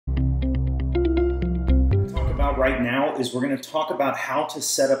about right now is we're going to talk about how to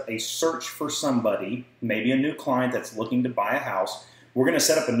set up a search for somebody, maybe a new client that's looking to buy a house. We're going to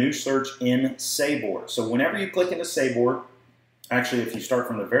set up a new search in SABOR. So whenever you click into SABOR, actually if you start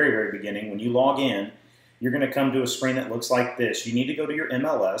from the very, very beginning, when you log in, you're going to come to a screen that looks like this. You need to go to your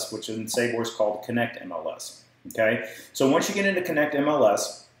MLS, which in SABOR is called Connect MLS. Okay? So once you get into Connect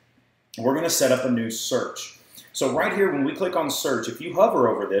MLS, we're going to set up a new search. So right here, when we click on search, if you hover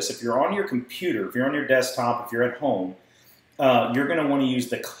over this, if you're on your computer, if you're on your desktop, if you're at home, you're going to want to use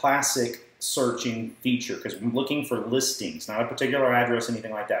the classic searching feature because we're looking for listings, not a particular address,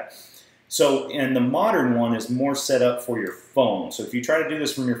 anything like that. So, and the modern one is more set up for your phone. So if you try to do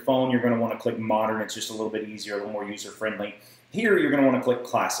this from your phone, you're going to want to click modern. It's just a little bit easier, a little more user-friendly. Here, you're going to want to click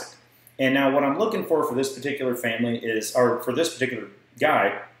classic. And now what I'm looking for this particular family is, or for this particular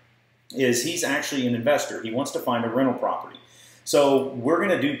guy, is he's actually an investor. He wants to find a rental property. So we're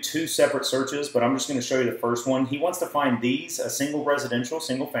going to do two separate searches, but I'm just going to show you the first one. He wants to find these, a single residential,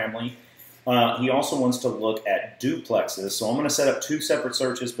 single family. He also wants to look at duplexes. So I'm going to set up two separate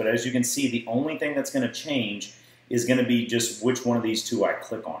searches, but as you can see, the only thing that's going to change is going to be just which one of these two I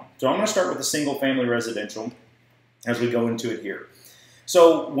click on. So I'm going to start with the single family residential as we go into it here.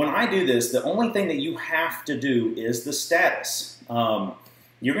 So when I do this, the only thing that you have to do is the status.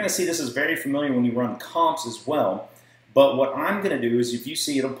 You're going to see this is very familiar when you run comps as well. But what I'm going to do is if you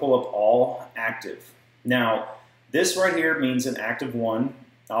see, it'll pull up all active. Now, this right here means an active one.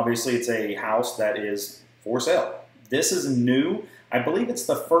 Obviously, it's a house that is for sale. This is new. I believe it's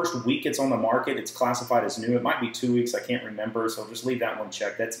the first week it's on the market. It's classified as new. It might be 2 weeks. I can't remember, so just leave that one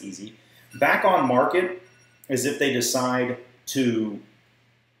checked. That's easy. Back on market is if they decide to,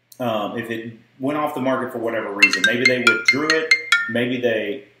 if it went off the market for whatever reason. Maybe they withdrew it. Maybe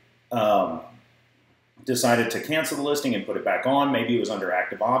they decided to cancel the listing and put it back on. Maybe it was under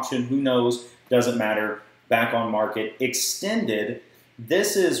active option. Who knows? Doesn't matter. Back on market. Extended.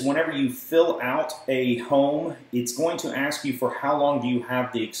 This is whenever you fill out a home, it's going to ask you for how long do you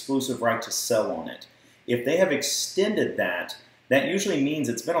have the exclusive right to sell on it. If they have extended that, that usually means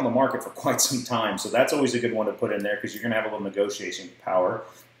it's been on the market for quite some time. So that's always a good one to put in there because you're going to have a little negotiating power.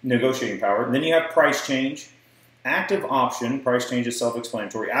 And then you have price change. Active option, price change is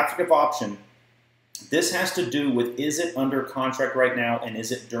self-explanatory. Active option, this has to do with is it under contract right now and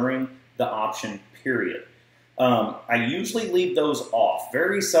is it during the option period. I usually leave those off.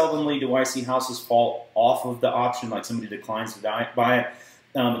 Very seldomly do I see houses fall off of the option, like somebody declines to buy it.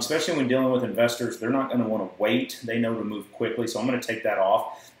 Especially when dealing with investors, they're not going to want to wait. They know to move quickly, so I'm going to take that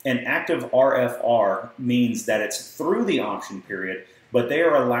off. And active RFR means that it's through the option period, but they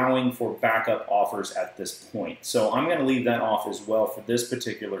are allowing for backup offers at this point. So I'm going to leave that off as well for this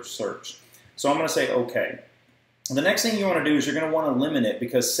particular search. So I'm going to say OK. The next thing you want to do is you're going to want to limit it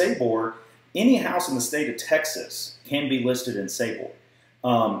because SABOR, any house in the state of Texas can be listed in SABOR.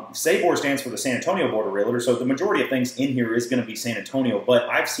 SABOR stands for the San Antonio Board of Realtors, so the majority of things in here is going to be San Antonio, but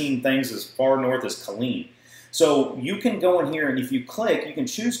I've seen things as far north as Killeen. So you can go in here and if you click, you can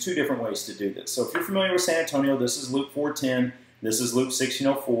choose two different ways to do this. So if you're familiar with San Antonio, this is Loop 410. This is Loop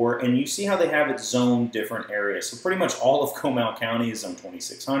 1604, and you see how they have it zoned different areas. So pretty much all of Comal County is zone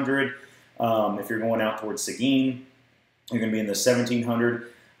 2600. If you're going out towards Seguin, you're going to be in the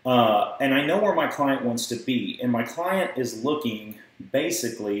 1700. And I know where my client wants to be, and my client is looking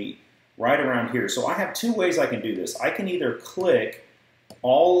basically right around here. So I have two ways I can do this. I can either click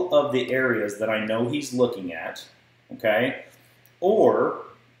all of the areas that I know he's looking at, okay? Or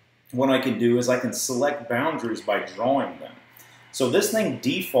what I can do is I can select boundaries by drawing them. So this thing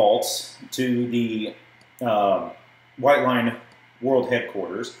defaults to the White Line World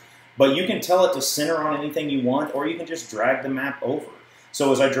Headquarters, but you can tell it to center on anything you want, or you can just drag the map over.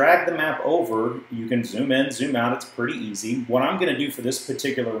 So as I drag the map over, you can zoom in, zoom out. It's pretty easy. What I'm going to do for this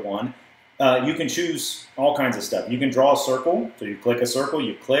particular one, you can choose all kinds of stuff. You can draw a circle. So you click a circle,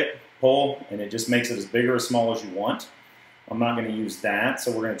 you click, pull, and it just makes it as big or as small as you want. I'm not going to use that, so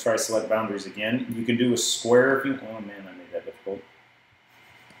we're going to try select boundaries again. You can do a square if you, oh man, I made that difficult.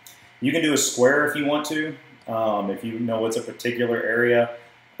 You can do a square if you want to, if you know it's a particular area.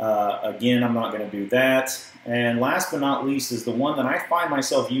 Again, I'm not going to do that. And last but not least is the one that I find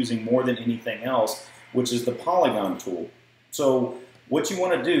myself using more than anything else, which is the Polygon Tool. So what you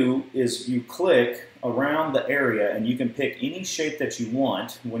want to do is you click around the area and you can pick any shape that you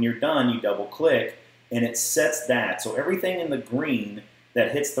want. When you're done, you double click and it sets that. So everything in the green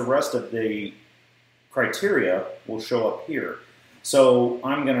that hits the rest of the criteria will show up here. So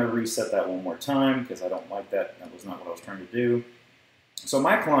I'm going to reset that one more time because I don't like that. That was not what I was trying to do. So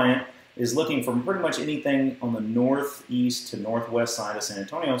my client is looking for pretty much anything on the northeast to northwest side of San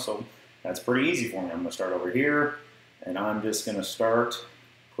Antonio. So That's pretty easy for me. I'm going to start over here, and I'm just going to start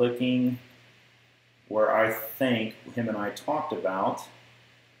clicking where I think him and I talked about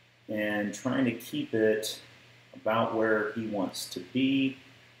and trying to keep it about where he wants to be,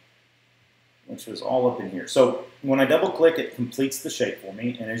 which was all up in here. So when I double click, it completes the shape for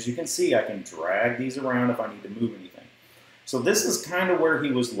me, and as you can see, I can drag these around if I need to move anything. So this is kind of where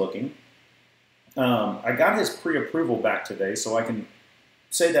he was looking. I got his pre-approval back today, so I can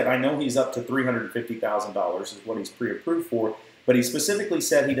say that I know he's up to $350,000 is what he's pre-approved for, but he specifically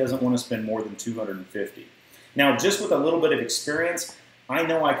said he doesn't want to spend more than $250,000. Now, just with a little bit of experience, I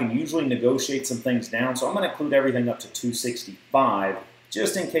know I can usually negotiate some things down, so I'm going to include everything up to $265,000,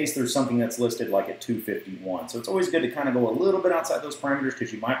 just in case there's something that's listed like at $251,000. So it's always good to kind of go a little bit outside those parameters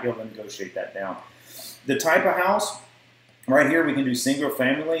because you might be able to negotiate that down. The type of house, right here we can do single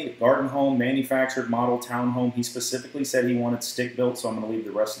family, garden home, manufactured, model, townhome. He specifically said he wanted stick built, so I'm going to leave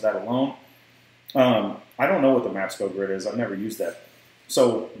the rest of that alone. I don't know what the MapScale grid is. I've never used that,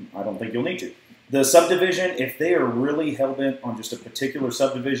 so I don't think you'll need to. The subdivision, if they are really hell-bent on just a particular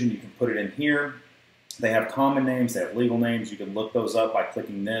subdivision, you can put it in here. They have common names, they have legal names. You can look those up by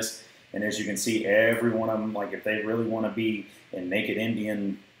clicking this. And as you can see, every one of them, like if they really want to be in Naked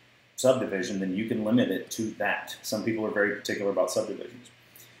Indian subdivision, then you can limit it to that. Some people are very particular about subdivisions.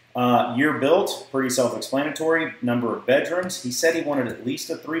 Year built, pretty self-explanatory. Number of bedrooms, he said he wanted at least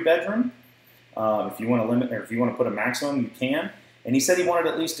a 3-bedroom. If you want to limit, or if you want to put a maximum, you can. And he said he wanted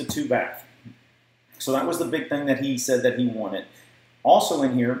at least a 2-bath. So that was the big thing that he said that he wanted. Also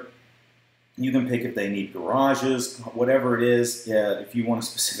in here, you can pick if they need garages, whatever it is. If you want a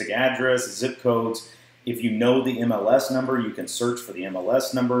specific address, zip codes. If you know the MLS number, you can search for the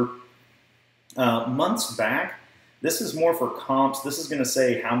MLS number. Months back, this is more for comps. This is going to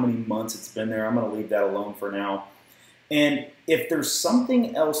say how many months it's been there. I'm going to leave that alone for now. And if there's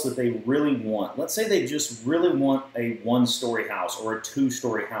something else that they really want, let's say they just really want a 1-story house or a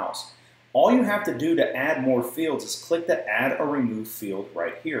 2-story house, all you have to do to add more fields is click the Add or Remove field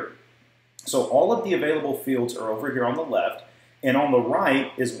right here. So all of the available fields are over here on the left, and on the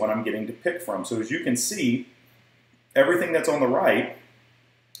right is what I'm getting to pick from. So as you can see, everything that's on the right,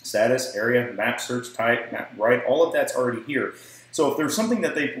 status, area, map search type, map right, all of that's already here. So if there's something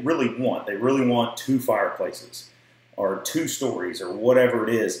that they really want 2 fireplaces, or 2 stories, or whatever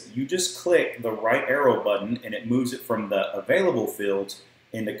it is, you just click the right arrow button and it moves it from the available fields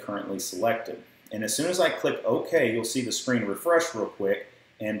into currently selected. And as soon as I click OK, you'll see the screen refresh real quick,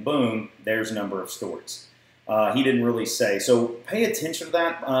 and boom, there's number of stories. He didn't really say, so pay attention to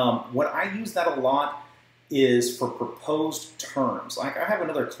that. What I use that a lot is for proposed terms. Like I have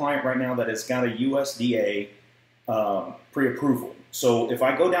another client right now that has got a USDA pre-approval. So if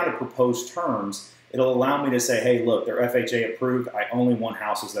I go down to proposed terms, it'll allow me to say, hey, look, they're FHA approved. I only want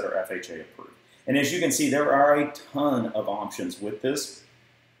houses that are FHA approved. And as you can see, there are a ton of options with this.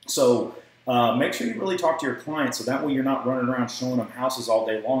 So make sure you really talk to your client so that way you're not running around showing them houses all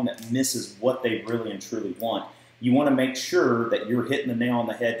day long that misses what they really and truly want. You want to make sure that you're hitting the nail on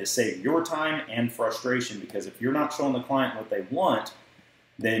the head to save your time and frustration, because if you're not showing the client what they want,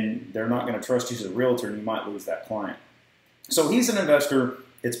 then they're not going to trust you as a realtor and you might lose that client. So he's an investor.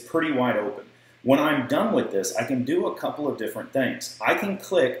 It's pretty wide open. When I'm done with this, I can do a couple of different things. I can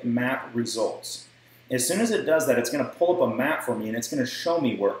click Map Results. As soon as it does that, it's going to pull up a map for me and it's going to show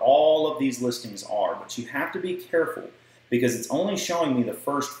me where all of these listings are. But you have to be careful because it's only showing me the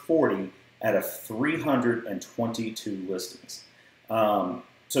first 40 out of 322 listings. So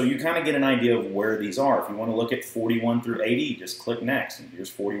you kind of get an idea of where these are. If you want to look at 41 through 80, just click Next, and here's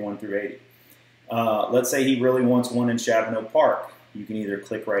 41 through 80. Let's say he really wants one in Chavano Park. You can either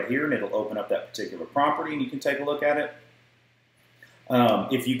click right here and it'll open up that particular property and you can take a look at it.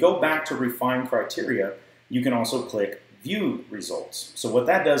 If you go back to Refine Criteria, you can also click View Results. So what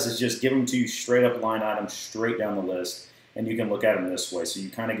that does is just give them to you straight up line items, straight down the list, and you can look at them this way. So you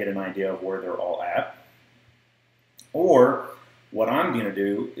kind of get an idea of where they're all at. Or what I'm going to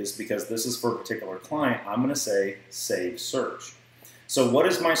do is, because this is for a particular client, I'm going to say Save Search. So what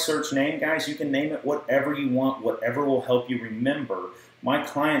is my search name, guys? You can name it whatever you want, whatever will help you remember. My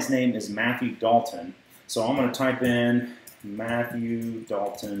client's name is Matthew Dalton. So I'm going to type in Matthew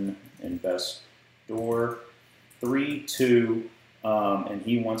Dalton Investor 32, and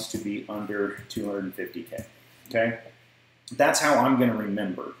he wants to be under 250K. Okay? That's how I'm going to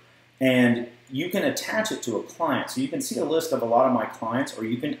remember. And you can attach it to a client. So you can see a list of a lot of my clients, or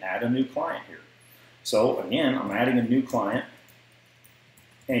you can add a new client here. So again, I'm adding a new client.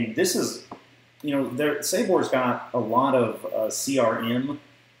 And this is, you know, SABOR's got a lot of CRM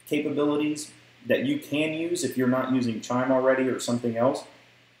capabilities that you can use if you're not using Chime already or something else.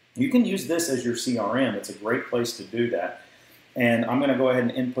 You can use this as your CRM. It's a great place to do that. And I'm going to go ahead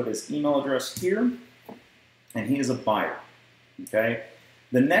and input his email address here. And he is a buyer. Okay.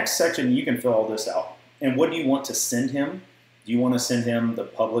 The next section, you can fill all this out. And what do you want to send him? Do you want to send him the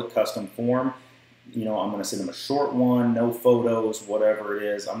public custom form? You know, I'm going to send him a short one, no photos, whatever it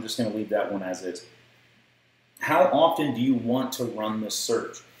is. I'm just going to leave that one as is. How often do you want to run this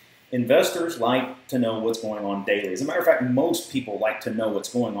search? Investors like to know what's going on daily. As a matter of fact, most people like to know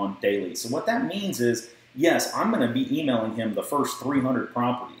what's going on daily. So what that means is, yes, I'm going to be emailing him the first 300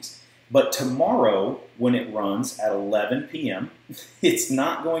 properties. But tomorrow, when it runs at 11 p.m., it's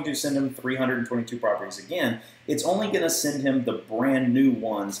not going to send him 322 properties again. It's only going to send him the brand new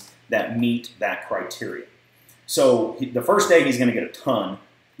ones that meet that criteria. So the first day, he's going to get a ton.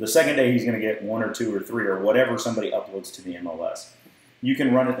 The second day, he's going to get 1 or 2 or 3 or whatever somebody uploads to the MLS. You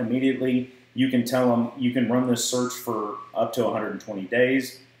can run it immediately. You can tell them you can run this search for up to 120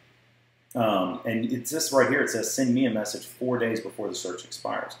 days. And it's this right here. It says send me a message 4 days before the search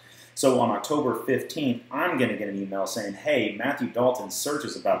expires. So on October 15th, I'm going to get an email saying, hey, Matthew Dalton's search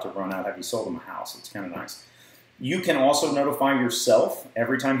is about to run out. Have you sold him a house? It's kind of nice. You can also notify yourself.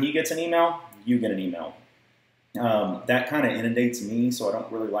 Every time he gets an email, you get an email. That kind of inundates me, so I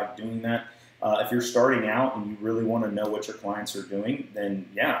don't really like doing that. If you're starting out and you really want to know what your clients are doing, then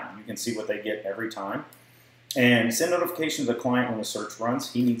yeah, you can see what they get every time. And send notifications to the client when the search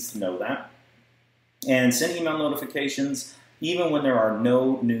runs. He needs to know that. And send email notifications even when there are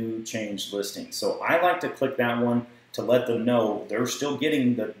no new changed listings. So I like to click that one to let them know they're still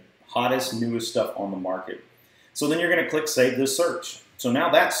getting the hottest, newest stuff on the market. So then you're going to click Save this search. So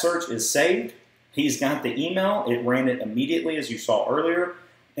now that search is saved. He's got the email. It ran it immediately, as you saw earlier,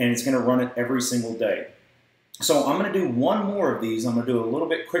 and it's going to run it every single day. So I'm going to do one more of these. I'm going to do it a little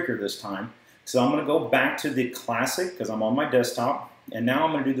bit quicker this time. So I'm going to go back to the classic because I'm on my desktop, and now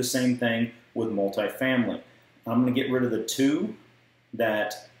I'm going to do the same thing with multifamily. I'm going to get rid of the 2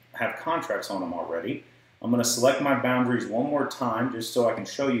 that have contracts on them already. I'm going to select my boundaries one more time just so I can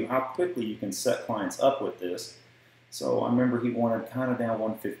show you how quickly you can set clients up with this. So I remember he wanted kind of down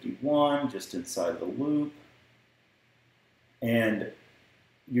 151, just inside the loop. And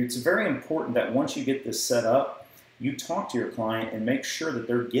it's very important that once you get this set up, you talk to your client and make sure that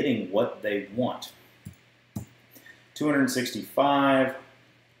they're getting what they want.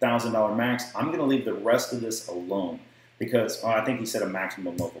 $265,000 max. I'm going to leave the rest of this alone because I think he said a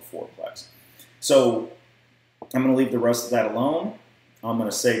maximum of a 4-plex. So I'm going to leave the rest of that alone. I'm going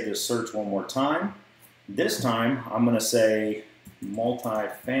to save this search one more time. This time I'm going to say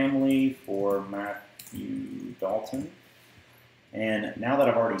multifamily for Matthew Dalton. And now that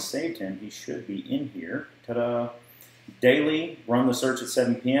I've already saved him, he should be in here. Ta-da! Daily, run the search at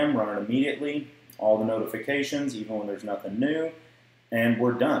 7 p.m., run it immediately, all the notifications, even when there's nothing new, and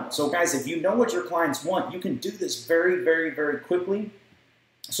we're done. So guys, if you know what your clients want, you can do this very, very, very quickly.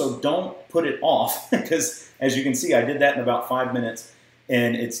 So don't put it off, because as you can see, I did that in about 5 minutes,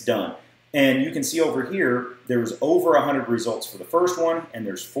 and it's done. And you can see over here, there's over 100 results for the first one, and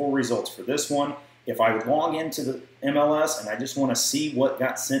there's 4 results for this one. If I log into the MLS and I just want to see what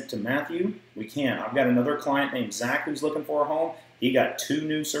got sent to Matthew, we can. I've got another client named Zach who's looking for a home. He got 2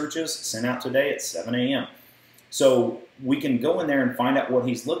 new searches sent out today at 7 a.m. So we can go in there and find out what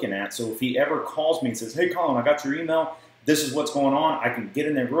he's looking at. So if he ever calls me and says, hey, Colin, I got your email. This is what's going on. I can get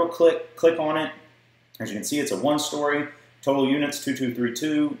in there real quick, click on it. As you can see, it's a 1-story. Total units,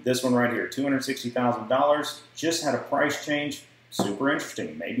 2232. This one right here, $260,000. Just had a price change. Super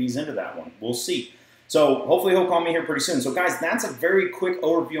interesting. Maybe he's into that one. We'll see. So hopefully he'll call me here pretty soon. So guys, that's a very quick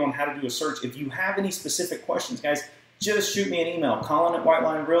overview on how to do a search. If you have any specific questions, guys, just shoot me an email,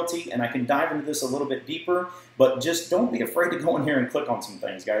 Colin@Whiteline Realty, and I can dive into this a little bit deeper. But just don't be afraid to go in here and click on some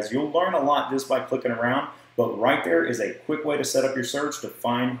things, guys. You'll learn a lot just by clicking around. But right there is a quick way to set up your search to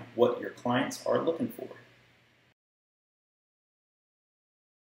find what your clients are looking for.